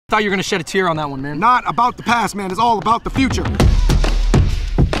Thought you were gonna shed a tear on that one, man. Not about the past, man. It's all about the future.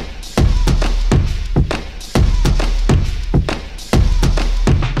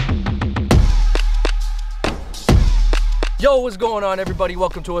 Yo, what's going on, everybody?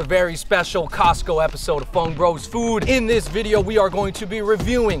 Welcome to a very special Costco episode of Fung Bros Food. In this video, we are going to be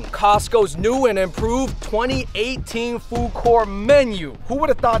reviewing Costco's new and improved 2018 food court menu. Who would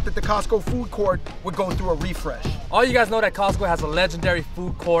have thought that the Costco food court would go through a refresh? All you guys know that Costco has a legendary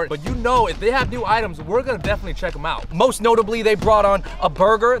food court, but you know if they have new items, we're gonna definitely check them out. Most notably, they brought on a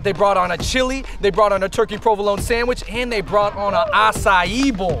burger, they brought on a chili, they brought on a turkey provolone sandwich, and they brought on an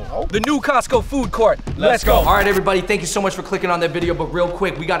acai bowl. The new Costco food court. Let's go. All right, everybody, thank you so much for clicking on that video, but real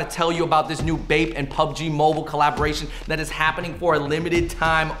quick, we gotta tell you about this new Bape and PUBG Mobile collaboration that is happening for a limited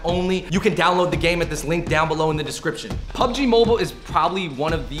time only. You can download the game at this link down below in the description. PUBG Mobile is probably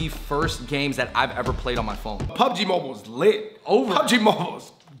one of the first games that I've ever played on my phone. PUBG Mobile is lit. PUBG Mobile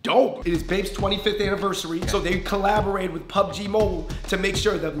is dope. It is Bape's 25th anniversary, so they collaborated with PUBG Mobile to make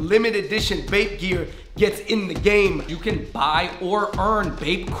sure the limited edition Bape gear gets in the game. You can buy or earn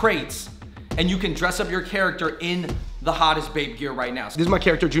Bape crates, and you can dress up your character in the hottest Bape gear right now. This is my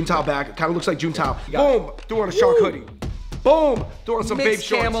character, Juntao back. It kind of looks like Juntao. Boom, threw on a shark hoodie. Boom, threw on some Bape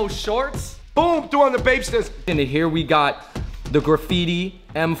shorts. Camo shorts. Boom, threw on the Bapesters. And here we got the graffiti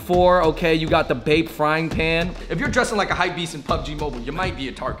M4, okay? You got the Bape frying pan. If you're dressing like a hype beast in PUBG Mobile, you might be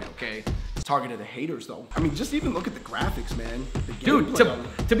a target, okay? It's targeted the haters though. I mean, just even look at the graphics, man. Dude,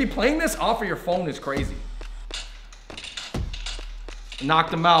 to be playing this off of your phone is crazy.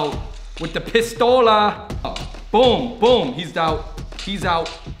 Knocked him out with the pistola. Boom, boom, he's out. He's out,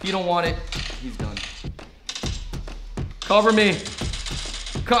 he don't want it. He's done. Cover me.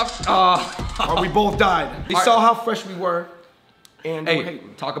 We both died. They saw how fresh we were. And hey,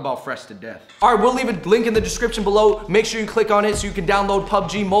 talk about fresh to death. All right, we'll leave a link in the description below. Make sure you click on it so you can download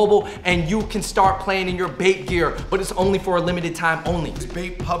PUBG Mobile and you can start playing in your Bape gear, but it's only for a limited time only. This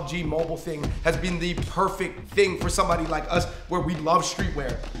Bape PUBG Mobile thing has been the perfect thing for somebody like us where we love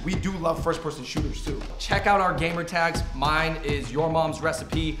streetwear. We do love first-person shooters too. Check out our gamer tags. Mine is Your Mom's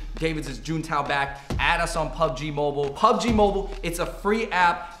Recipe. David's is Juntao Back. Add us on PUBG Mobile. PUBG Mobile, it's a free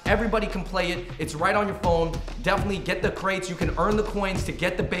app. Everybody can play it. It's right on your phone. Definitely get the crates. You can earn the coins to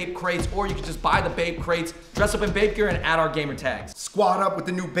get the Bape crates, or you can just buy the Bape crates, dress up in Bape gear, and add our gamer tags. Squad up with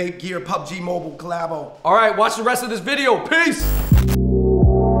the new Bape gear PUBG Mobile collabo. All right, watch the rest of this video. Peace!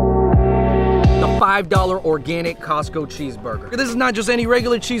 The $5 organic Costco cheeseburger. This is not just any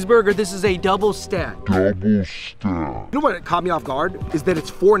regular cheeseburger, this is a double stack. You know what caught me off guard? Is that it's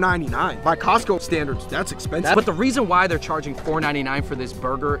 $4.99. By Costco standards, that's expensive. But the reason why they're charging $4.99 for this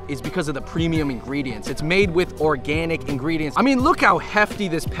burger is because of the premium ingredients. It's made with organic ingredients. I mean, look how hefty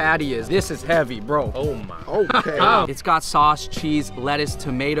this patty is. This is heavy, bro. Oh my. Okay. It's got sauce, cheese, lettuce,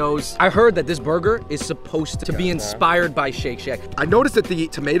 tomatoes. I heard that this burger is supposed to be inspired by Shake Shack. I noticed that the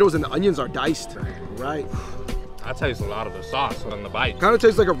tomatoes and the onions are diced. Right. I taste a lot of the sauce on the bite. Kind of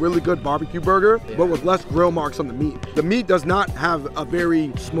tastes like a really good barbecue burger, but with less grill marks on the meat. The meat does not have a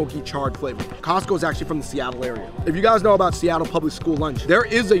very smoky, charred flavor. Costco is actually from the Seattle area. If you guys know about Seattle Public School Lunch, there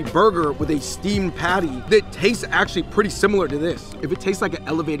is a burger with a steamed patty that tastes actually pretty similar to this. If it tastes like an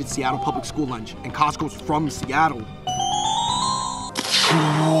elevated Seattle Public School Lunch and Costco's from Seattle.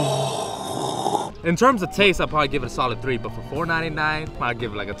 In terms of taste, I'd probably give it a solid 3, but for $4.99, I'd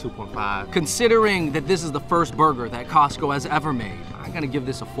give it like a 2.5. Considering that this is the first burger that Costco has ever made, I'm gonna give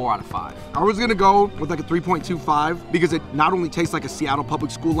this a 4 out of 5. I was gonna go with like a 3.25 because it not only tastes like a Seattle Public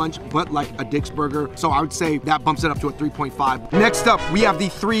School Lunch, but like a Dick's Burger. So I would say that bumps it up to a 3.5. Next up, we have the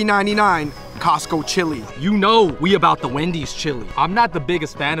 $3.99 Costco chili. You know we about the Wendy's chili. I'm not the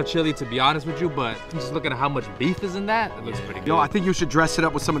biggest fan of chili, to be honest with you, but just looking at how much beef is in that, it looks pretty good. Yo, I think you should dress it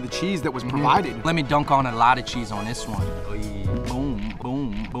up with some of the cheese that was provided. Let me dunk on a lot of cheese on this one. Oy. Boom,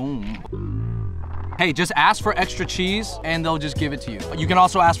 boom, boom. Hey, just ask for extra cheese and they'll just give it to you. You can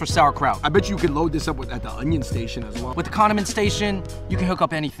also ask for sauerkraut. I bet you could load this up at the onion station as well. With the condiment station, you can hook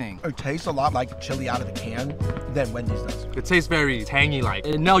up anything. It tastes a lot like chili out of the can than Wendy's does. It tastes very tangy-like.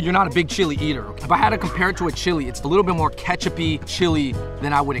 No, you're not a big chili eater. If I had to compare it to a chili, it's a little bit more ketchup-y chili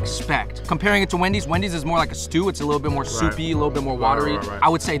than I would expect. Comparing it to Wendy's, Wendy's is more like a stew. It's a little bit more soupy, a little bit more watery. Right. I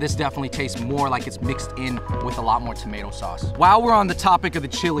would say this definitely tastes more like it's mixed in with a lot more tomato sauce. While we're on the topic of the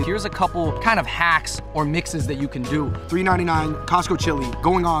chili, here's a couple kind of hacks or mixes that you can do. $3.99 Costco chili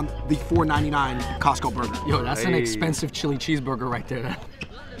going on the $4.99 Costco burger. Yo, that's an expensive chili cheeseburger right there.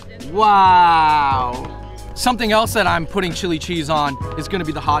 Wow. Something else that I'm putting chili cheese on is gonna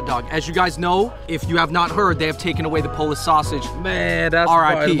be the hot dog. As you guys know, if you have not heard, they have taken away the Polish sausage. Man, that's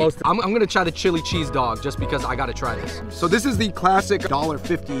R.I.P. most. I'm gonna try the chili cheese dog just because I gotta try this. So this is the classic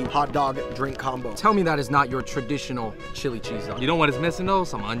 $1.50 hot dog drink combo. Tell me that is not your traditional chili cheese dog. You know what is missing though?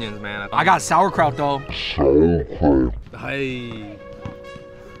 Some onions, man. I got sauerkraut though. Hey.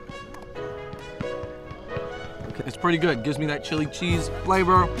 It's pretty good. Gives me that chili cheese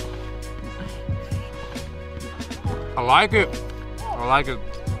flavor. I like it. I like it.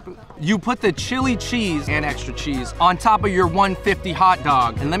 You put the chili cheese and extra cheese on top of your 150 hot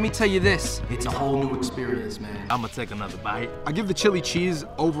dog. And let me tell you this, it's a whole new experience, man. I'm gonna take another bite. I give the chili cheese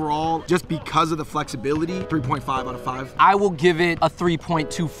overall, just because of the flexibility, 3.5 out of 5. I will give it a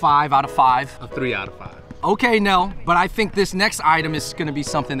 3.25 out of 5. A 3 out of 5. Okay, Nell, but I think this next item is gonna be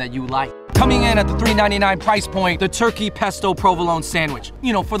something that you like. Coming in at the $3.99 price point, the turkey pesto provolone sandwich.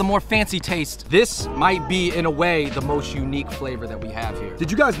 You know, for the more fancy taste, this might be, in a way, the most unique flavor that we have here. Did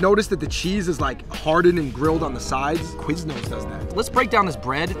you guys notice that the cheese is like hardened and grilled on the sides? Quiznos does that. Let's break down this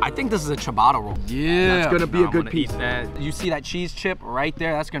bread. I think this is a ciabatta roll. Yeah. That's gonna be a good piece. You see that cheese chip right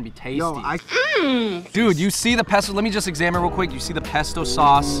there? That's gonna be tasty. Yo, Dude, you see the pesto? Let me just examine real quick. You see the pesto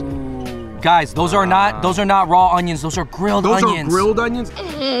sauce? Guys, those are not raw onions. Those are grilled onions. Those are grilled onions?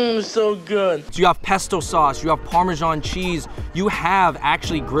 So good. So you have pesto sauce, you have Parmesan cheese, you have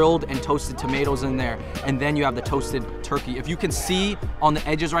actually grilled and toasted tomatoes in there, and then you have the toasted turkey. If you can see on the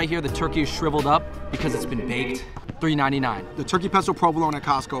edges right here, the turkey is shriveled up because it's been baked. $3.99. The turkey pesto provolone at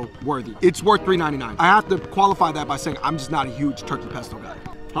Costco, worthy. It's worth $3.99. I have to qualify that by saying I'm just not a huge turkey pesto guy.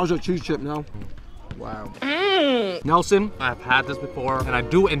 How's your cheese chip, Nell? Wow. Nelson? I've had this before, and I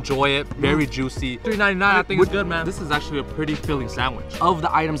do enjoy it. Very juicy. $3.99, I think it's good, man. This is actually a pretty filling sandwich. Of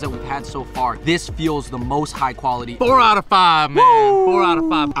the items that we've had so far, this feels the most high quality. 4 out of 5, man. Woo! 4 out of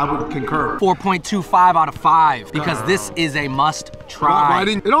 5. I would concur. 4.25 out of 5, because this is a must try.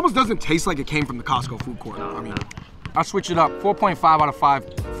 It almost doesn't taste like it came from the Costco food court. I mean, I'll switch it up. 4.5 out of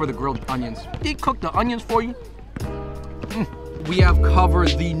 5 for the grilled onions. They cooked the onions for you. We have covered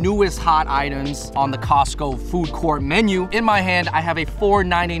the newest hot items on the Costco food court menu. In my hand, I have a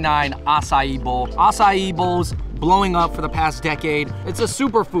 $4.99 acai bowl. Acai bowls blowing up for the past decade. It's a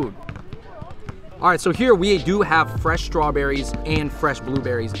superfood. All right, so here we do have fresh strawberries and fresh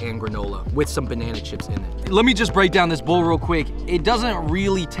blueberries and granola with some banana chips in it. Let me just break down this bowl real quick. It doesn't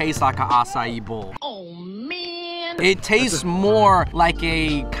really taste like an acai bowl. Oh, man. It tastes more like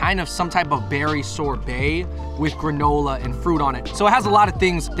a kind of some type of berry sorbet with granola and fruit on it. So it has a lot of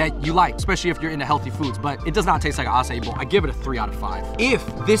things that you like, especially if you're into healthy foods, but it does not taste like an acai bowl. I give it a 3 out of 5. If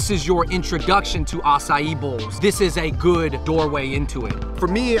this is your introduction to acai bowls, this is a good doorway into it. for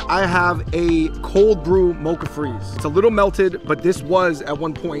me, I have a cold brew mocha freeze. It's a little melted, but this was at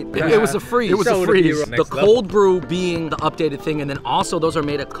one point. It was a freeze. It was a freeze. The cold brew being the updated thing, and then also those are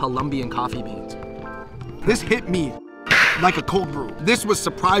made of Colombian coffee beans. This hit me like a cold brew. This was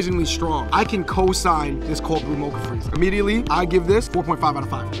surprisingly strong. I can co-sign this cold brew mocha freeze. Immediately, I give this 4.5 out of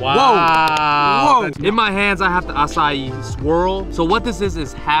 5. Wow. Whoa. In my hands, I have the acai swirl. So what this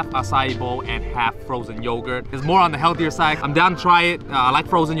is half acai bowl and half frozen yogurt. It's more on the healthier side. I'm down to try it. I like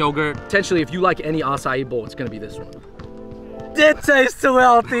frozen yogurt. Potentially, if you like any acai bowl, it's gonna be this one. It tastes too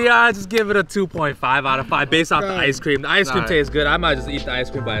healthy. I just give it a 2.5 out of 5 based off the ice cream. The ice cream tastes good. I might just eat the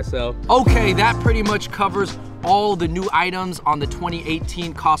ice cream by itself. Okay, that pretty much covers all the new items on the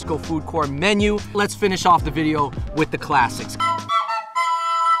 2018 Costco Food Court menu. Let's finish off the video with the classics.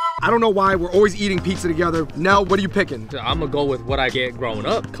 I don't know why we're always eating pizza together. Nell, what are you picking? I'm gonna go with what I get growing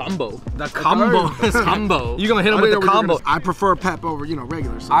up, combo. The combo. Combo. You're gonna hit them with the combo. I prefer pep over,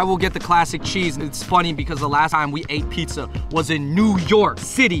 regular. So. I will get the classic cheese. It's funny because the last time we ate pizza was in New York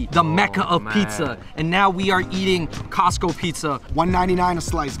City, the mecca of pizza. And now we are eating Costco pizza. $1.99 a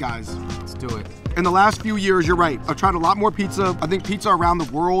slice, guys. Let's do it. In the last few years, you're right. I've tried a lot more pizza. I think pizza around the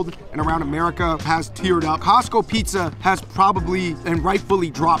world and around America has tiered up. Costco pizza has probably and rightfully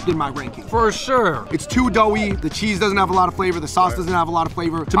dropped in my ranking. For sure. It's too doughy. The cheese doesn't have a lot of flavor. The sauce doesn't have a lot of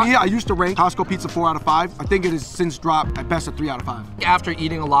flavor. To me, I used to rank Costco pizza 4 out of 5. I think it has since dropped at best a 3 out of 5. After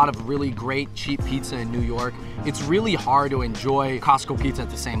eating a lot of really great cheap pizza in New York, it's really hard to enjoy Costco pizza at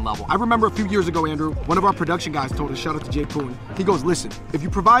the same level. I remember a few years ago, Andrew, one of our production guys told us, shout out to Jay Poon, he goes, listen, if you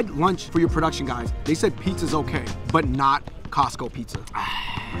provide lunch for your production guys, they said pizza's okay, but not Costco pizza.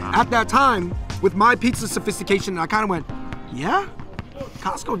 At that time, with my pizza sophistication, I kind of went, yeah?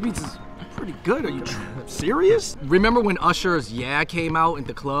 Costco pizza's pretty good. Are you serious? Remember when Usher's Yeah came out in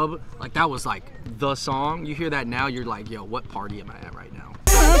the club? Like that was like the song. You hear that now, you're like, yo, what party am I at right now?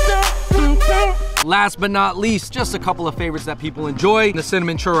 Last but not least, just a couple of favorites that people enjoy, the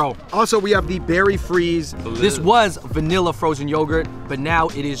cinnamon churro. Also, we have the berry freeze. This was vanilla frozen yogurt, but now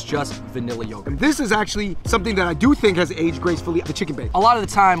it is just vanilla yogurt. This is actually something that I do think has aged gracefully, the chicken bake. A lot of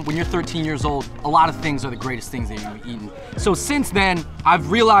the time, when you're 13 years old, a lot of things are the greatest things that you've eaten. So since then,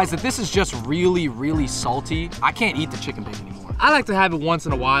 I've realized that this is just really, really salty. I can't eat the chicken bake anymore. I like to have it once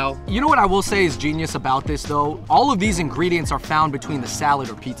in a while. You know what I will say is genius about this though? All of these ingredients are found between the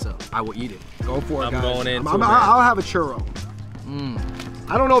salad or pizza. I will eat it. Go for it, I'm guys. going into I'll have a churro.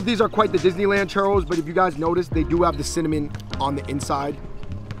 I don't know if these are quite the Disneyland churros, but if you guys notice, they do have the cinnamon on the inside.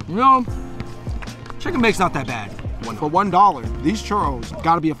 You know, chicken bake's not that bad. For $1, these churros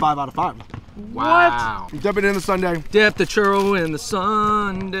gotta be a 5 out of 5. Wow. You dip it in the sundae. Dip the churro in the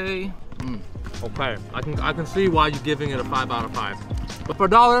sundae. Okay, I can see why you're giving it a 5 out of 5. But for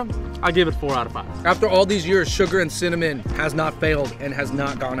 $1, I give it 4 out of 5. After all these years, sugar and cinnamon has not failed and has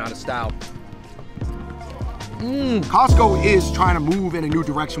not gone out of style. Costco is trying to move in a new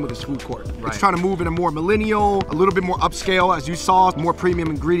direction with its food court. It's trying to move in a more millennial, a little bit more upscale, as you saw, more premium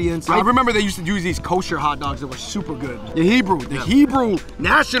ingredients. I remember they used to use these kosher hot dogs that were super good. The Hebrew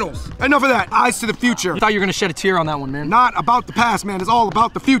Nationals. Enough of that. Eyes to the future. I thought you were gonna shed a tear on that one, man. Not about the past, man. It's all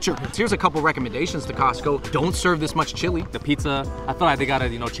about the future. Here's a couple recommendations to Costco. Don't serve this much chili. The pizza, I feel like they gotta,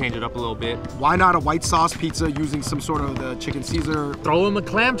 change it up a little bit. Why not a white sauce pizza using some sort of the chicken Caesar? Throw in a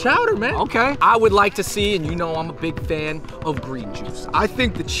clam chowder, man. Okay. I would like to see, and you know I'm a big fan of green juice. I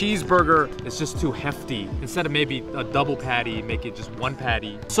think the cheeseburger, It's just too hefty. Instead of maybe a double patty, make it just one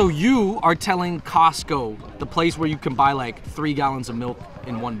patty. So you are telling Costco, the place where you can buy like 3 gallons of milk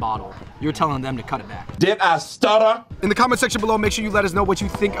in one bottle, you're telling them to cut it back. Did I stutter? in the comment section below, make sure you let us know what you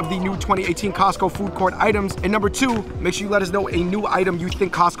think of the new 2018 Costco food court items. And number 2, make sure you let us know a new item you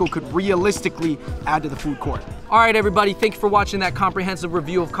think Costco could realistically add to the food court. All right, everybody, thank you for watching that comprehensive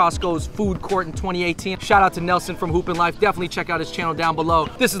review of Costco's food court in 2018. Shout out to Nelson from Hoopin' Life. Definitely check out his channel down below.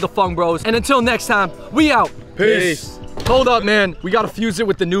 This is the Fung Bros, and until next time, we out. Peace. Hold up, man. We gotta fuse it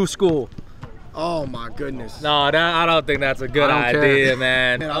with the new school. Oh my goodness. No, I don't think that's a good I don't idea, care.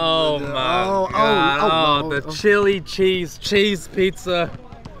 man. Man, Oh my God. The chili cheese pizza.